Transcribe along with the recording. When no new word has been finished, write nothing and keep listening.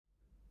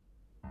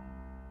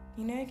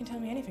You know you can tell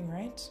me anything,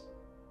 right?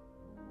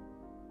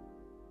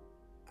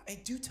 I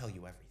do tell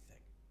you everything.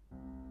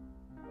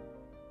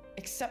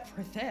 Except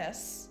for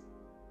this.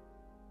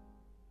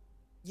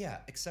 Yeah,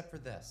 except for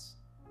this.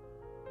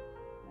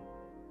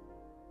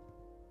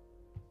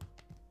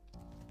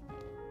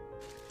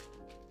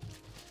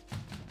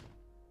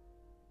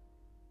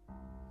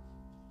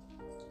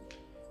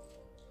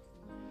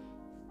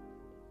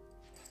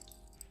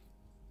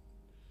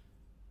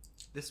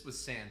 This was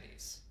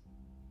Sandy's.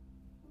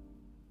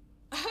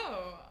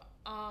 Oh,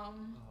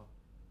 Oh.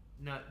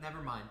 No,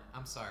 never mind.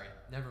 I'm sorry.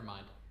 Never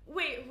mind.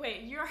 Wait,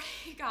 you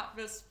already got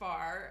this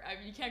far. I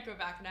mean, you can't go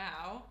back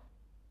now.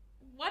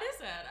 What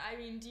is it? I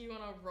mean, do you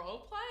want to role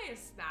play?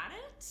 Is that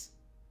it?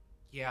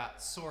 Yeah,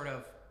 sort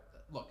of.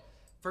 Look,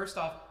 first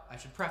off, I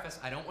should preface,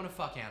 I don't want to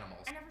fuck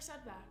animals. I never said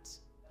that.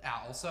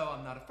 Also,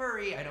 I'm not a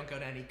furry, I don't go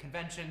to any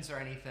conventions or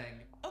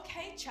anything.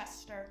 Okay,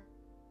 Chester.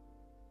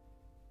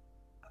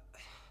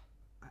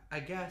 I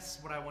guess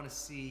what I want to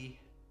see,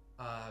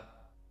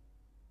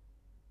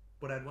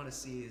 what I'd want to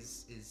see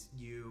is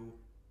you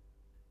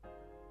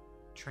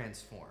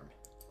transform.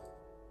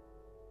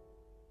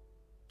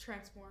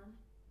 Transform?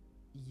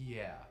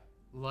 Yeah,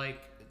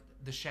 like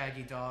the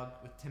Shaggy Dog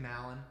with Tim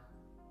Allen.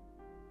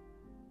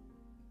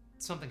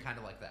 Something kind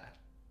of like that.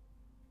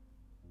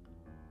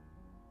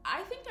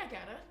 I think I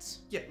get it.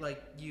 Yeah,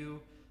 like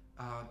you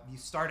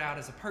start out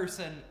as a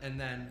person and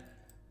then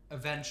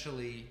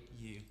eventually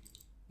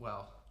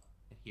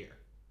here.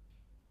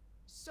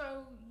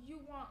 So you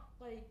want,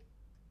 like,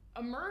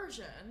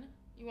 immersion?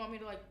 You want me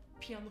to, like,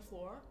 pee on the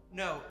floor?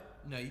 No,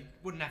 you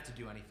wouldn't have to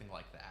do anything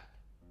like that.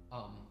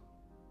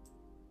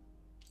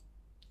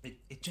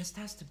 It just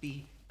has to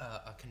be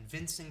a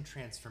convincing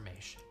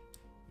transformation.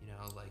 You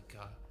know,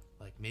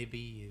 like maybe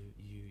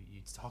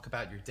you talk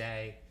about your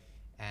day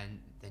and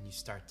then you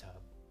start to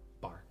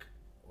bark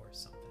or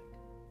something.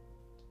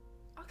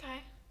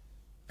 Okay.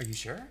 Are you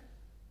sure?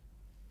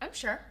 I'm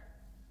sure.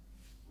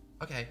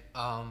 Okay,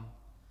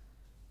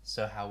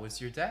 so how was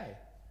your day?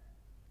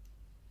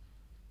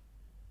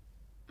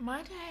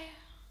 My day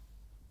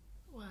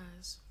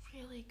was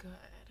really good.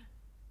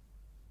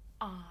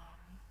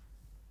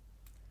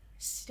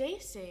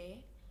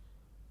 Stacy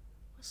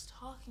was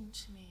talking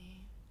to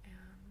me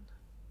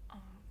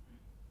and,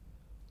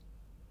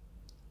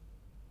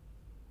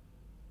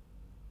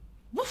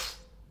 woof!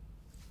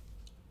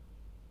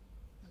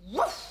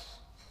 Woof!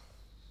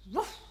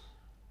 Woof!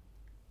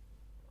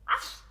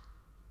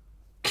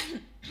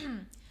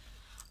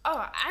 Oh,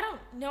 I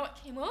don't know what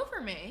came over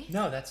me.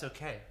 No, that's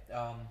okay.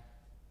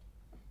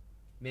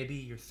 Maybe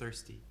you're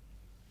thirsty.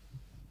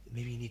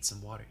 Maybe you need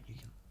some water. You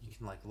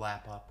can like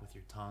lap up with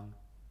your tongue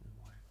in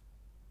water.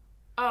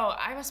 Oh,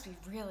 I must be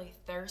really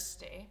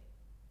thirsty.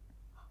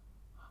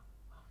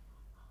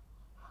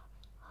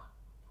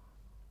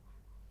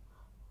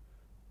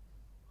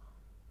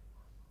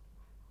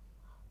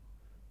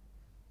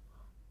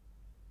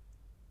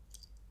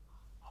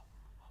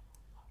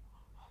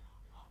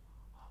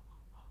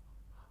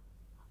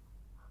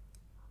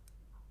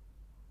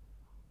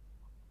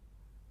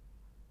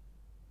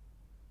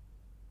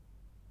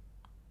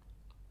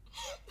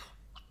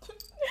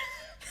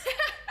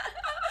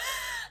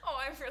 Oh,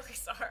 I'm really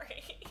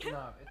sorry.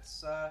 No,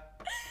 it's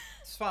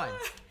fine.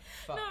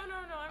 Fuck. No,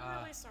 I'm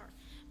really sorry.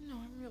 No,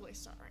 I'm really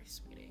sorry,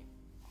 sweetie.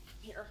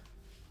 Here.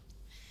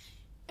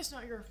 It's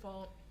not your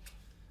fault.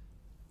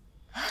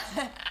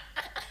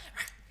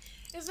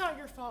 It's not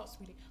your fault,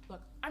 sweetie.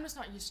 Look, I'm just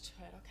not used to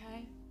it,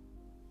 okay?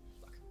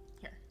 Look,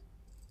 here.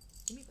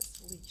 Give me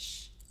this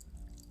leash.